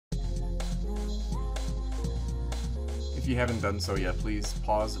you haven't done so yet, please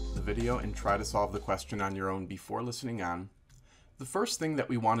pause the video and try to solve the question on your own before listening on. The first thing that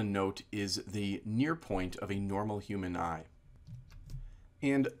we want to note is the near point of a normal human eye.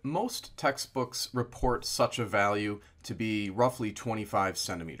 And most textbooks report such a value to be roughly 25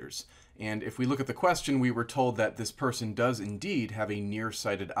 centimeters. And if we look at the question, we were told that this person does indeed have a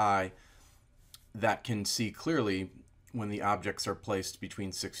nearsighted eye that can see clearly when the objects are placed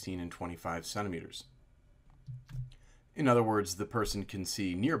between 16 and 25 centimeters. In other words, the person can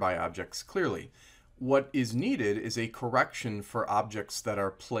see nearby objects clearly. What is needed is a correction for objects that are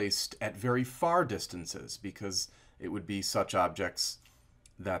placed at very far distances, because it would be such objects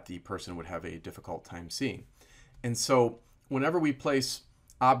that the person would have a difficult time seeing. And so whenever we place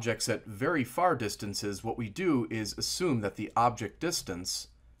objects at very far distances, what we do is assume that the object distance,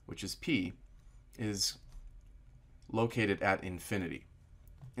 which is p, is located at infinity.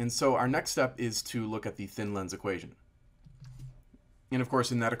 And so our next step is to look at the thin lens equation. And of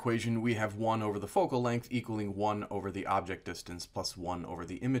course, in that equation, we have 1 over the focal length equaling 1 over the object distance plus 1 over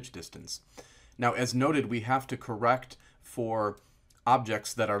the image distance. Now, as noted, we have to correct for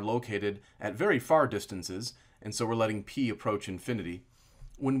objects that are located at very far distances, and so we're letting p approach infinity.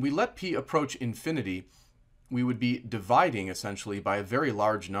 When we let p approach infinity, we would be dividing essentially by a very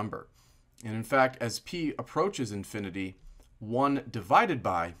large number. And in fact, as p approaches infinity, 1 divided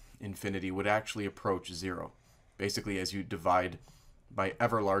by infinity would actually approach 0. Basically, as you divide by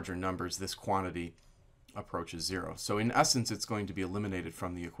ever larger numbers, this quantity approaches 0. So in essence, it's going to be eliminated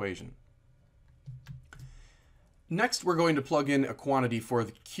from the equation. Next, we're going to plug in a quantity for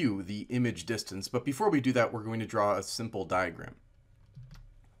the q, the image distance. But before we do that, we're going to draw a simple diagram.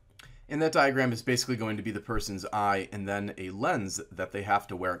 And that diagram is basically going to be the person's eye and then a lens that they have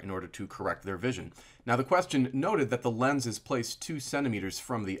to wear in order to correct their vision. Now, the question noted that the lens is placed 2 centimeters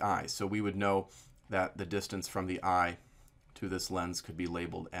from the eye. So we would know that the distance from the eye to this lens could be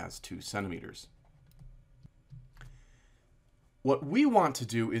labeled as 2 centimeters. What we want to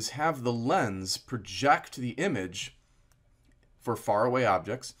do is have the lens project the image for faraway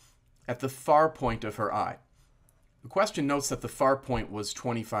objects at the far point of her eye. The question notes that the far point was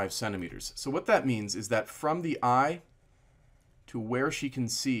 25 centimeters. So what that means is that from the eye to where she can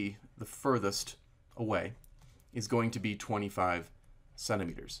see the furthest away is going to be 25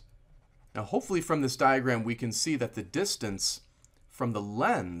 centimeters. Now, hopefully from this diagram, we can see that the distance from the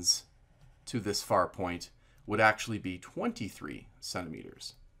lens to this far point would actually be 23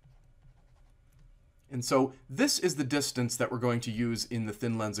 centimeters. And so this is the distance that we're going to use in the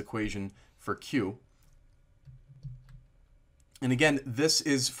thin lens equation for Q. And again, this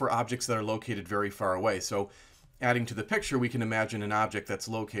is for objects that are located very far away. So adding to the picture, we can imagine an object that's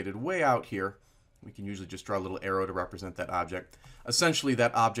located way out here. We can usually just draw a little arrow to represent that object. Essentially,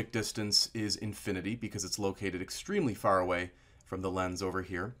 that object distance is infinity because it's located extremely far away from the lens over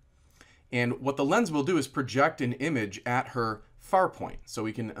here. And what the lens will do is project an image at her far point. So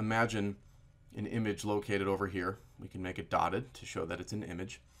we can imagine an image located over here. We can make it dotted to show that it's an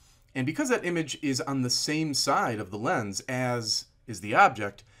image. And because that image is on the same side of the lens as is the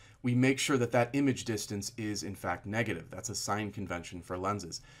object, we make sure that that image distance is in fact negative. That's a sign convention for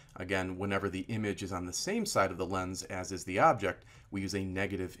lenses. Again, whenever the image is on the same side of the lens as is the object, we use a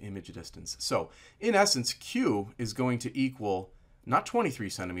negative image distance. So in essence, Q is going to equal not 23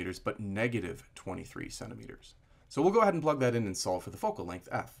 centimeters, but negative 23 centimeters. So we'll go ahead and plug that in and solve for the focal length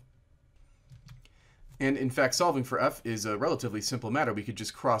f. And in fact, solving for f is a relatively simple matter. We could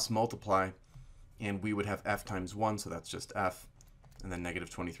just cross multiply and we would have f times 1, so that's just f. And then negative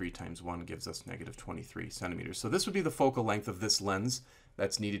 23 times 1 gives us negative 23 centimeters. So this would be the focal length of this lens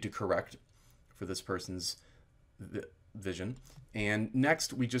that's needed to correct for this person's vision. And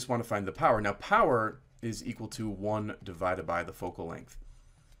next, we just want to find the power. Now, power is equal to 1 divided by the focal length.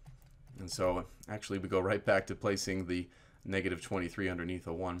 And so actually, we go right back to placing the negative 23 underneath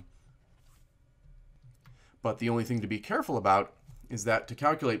a 1. But the only thing to be careful about is that to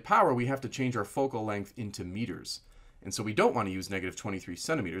calculate power, we have to change our focal length into meters. And so we don't want to use negative 23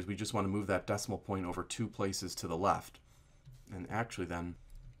 centimeters. We just want to move that decimal point over 2 places to the left. And actually then,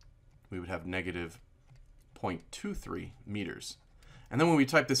 we would have negative 0.23 meters. And then when we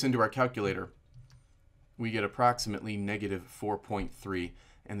type this into our calculator, we get approximately negative 4.3.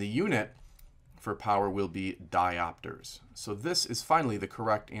 And the unit for power will be diopters. So this is finally the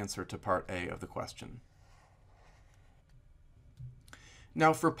correct answer to part A of the question.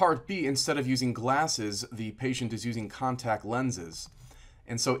 Now for part B, instead of using glasses, the patient is using contact lenses.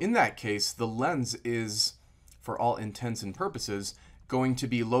 And so in that case, the lens is, for all intents and purposes, going to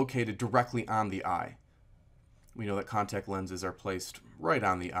be located directly on the eye. We know that contact lenses are placed right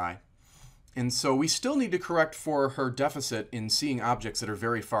on the eye. And so we still need to correct for her deficit in seeing objects that are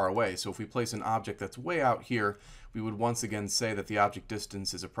very far away. So if we place an object that's way out here, we would once again say that the object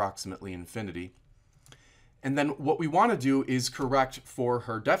distance is approximately infinity. And then what we want to do is correct for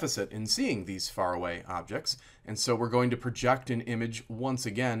her deficit in seeing these far away objects. And so we're going to project an image once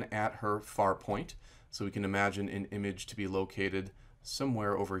again at her far point. So we can imagine an image to be located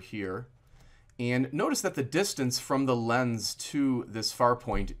somewhere over here. And notice that the distance from the lens to this far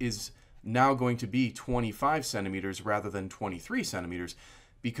point is now going to be 25 centimeters rather than 23 centimeters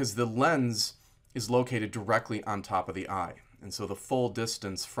because the lens is located directly on top of the eye. And so the full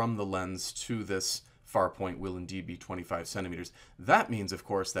distance from the lens to this far point will indeed be 25 centimeters. That means, of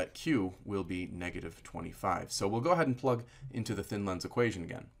course, that Q will be negative 25. So we'll go ahead and plug into the thin lens equation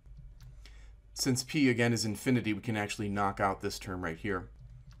again. Since P again is infinity, we can actually knock out this term right here.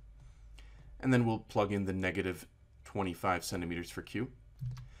 And then we'll plug in the negative 25 centimeters for Q.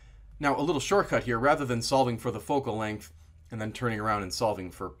 Now, a little shortcut here, rather than solving for the focal length and then turning around and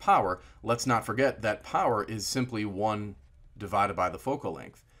solving for power, let's not forget that power is simply 1 divided by the focal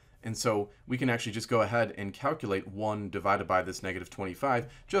length. And so we can actually just go ahead and calculate 1 divided by this negative 25.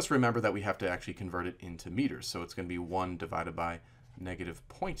 Just remember that we have to actually convert it into meters. So it's going to be 1 divided by negative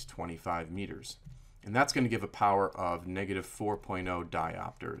 0.25 meters. And that's going to give a power of negative 4.0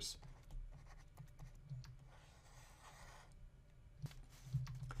 diopters.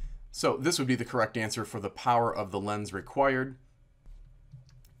 So this would be the correct answer for the power of the lens required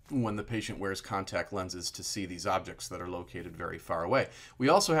when the patient wears contact lenses to see these objects that are located very far away. We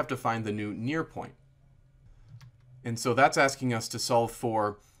also have to find the new near point. And so that's asking us to solve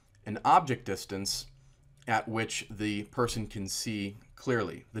for an object distance at which the person can see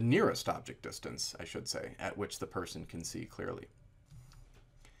clearly. The nearest object distance, I should say, at which the person can see clearly.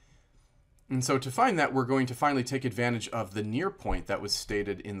 And so to find that, we're going to finally take advantage of the near point that was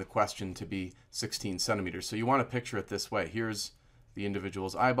stated in the question to be 16 centimeters. So you want to picture it this way. Here's the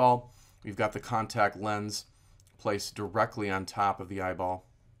individual's eyeball. We've got the contact lens placed directly on top of the eyeball.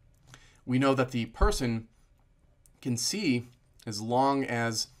 We know that the person can see as long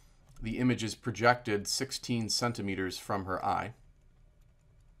as the image is projected 16 centimeters from her eye.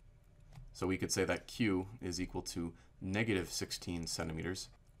 So we could say that Q is equal to negative 16 centimeters.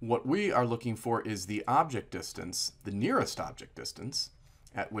 What we are looking for is the object distance, the nearest object distance,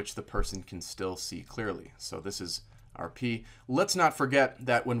 at which the person can still see clearly. So this is our P. Let's not forget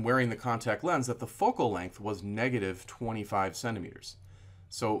that when wearing the contact lens that the focal length was negative 25 centimeters.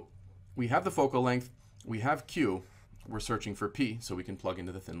 So we have the focal length, we have Q, we're searching for P, so we can plug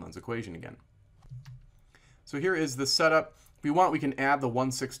into the thin lens equation again. So here is the setup. If we want, we can add the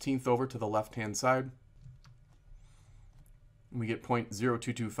 1/16 over to the left-hand side. We get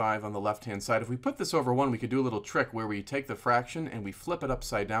 0.0225 on the left-hand side. If we put this over 1, we could do a little trick where we take the fraction and we flip it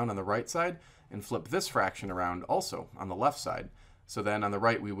upside down on the right side and flip this fraction around also on the left side. So then on the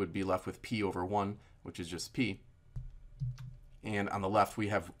right, we would be left with P over 1, which is just P. And on the left, we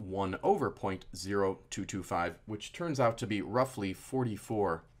have 1 over 0.0225, which turns out to be roughly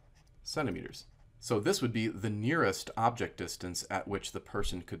 44 centimeters. So this would be the nearest object distance at which the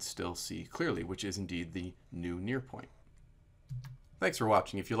person could still see clearly, which is indeed the new near point. Thanks for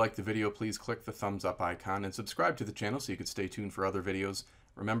watching. If you liked the video, please click the thumbs up icon and subscribe to the channel so you can stay tuned for other videos.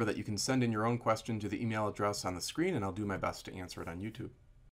 Remember that you can send in your own question to the email address on the screen, and I'll do my best to answer it on YouTube.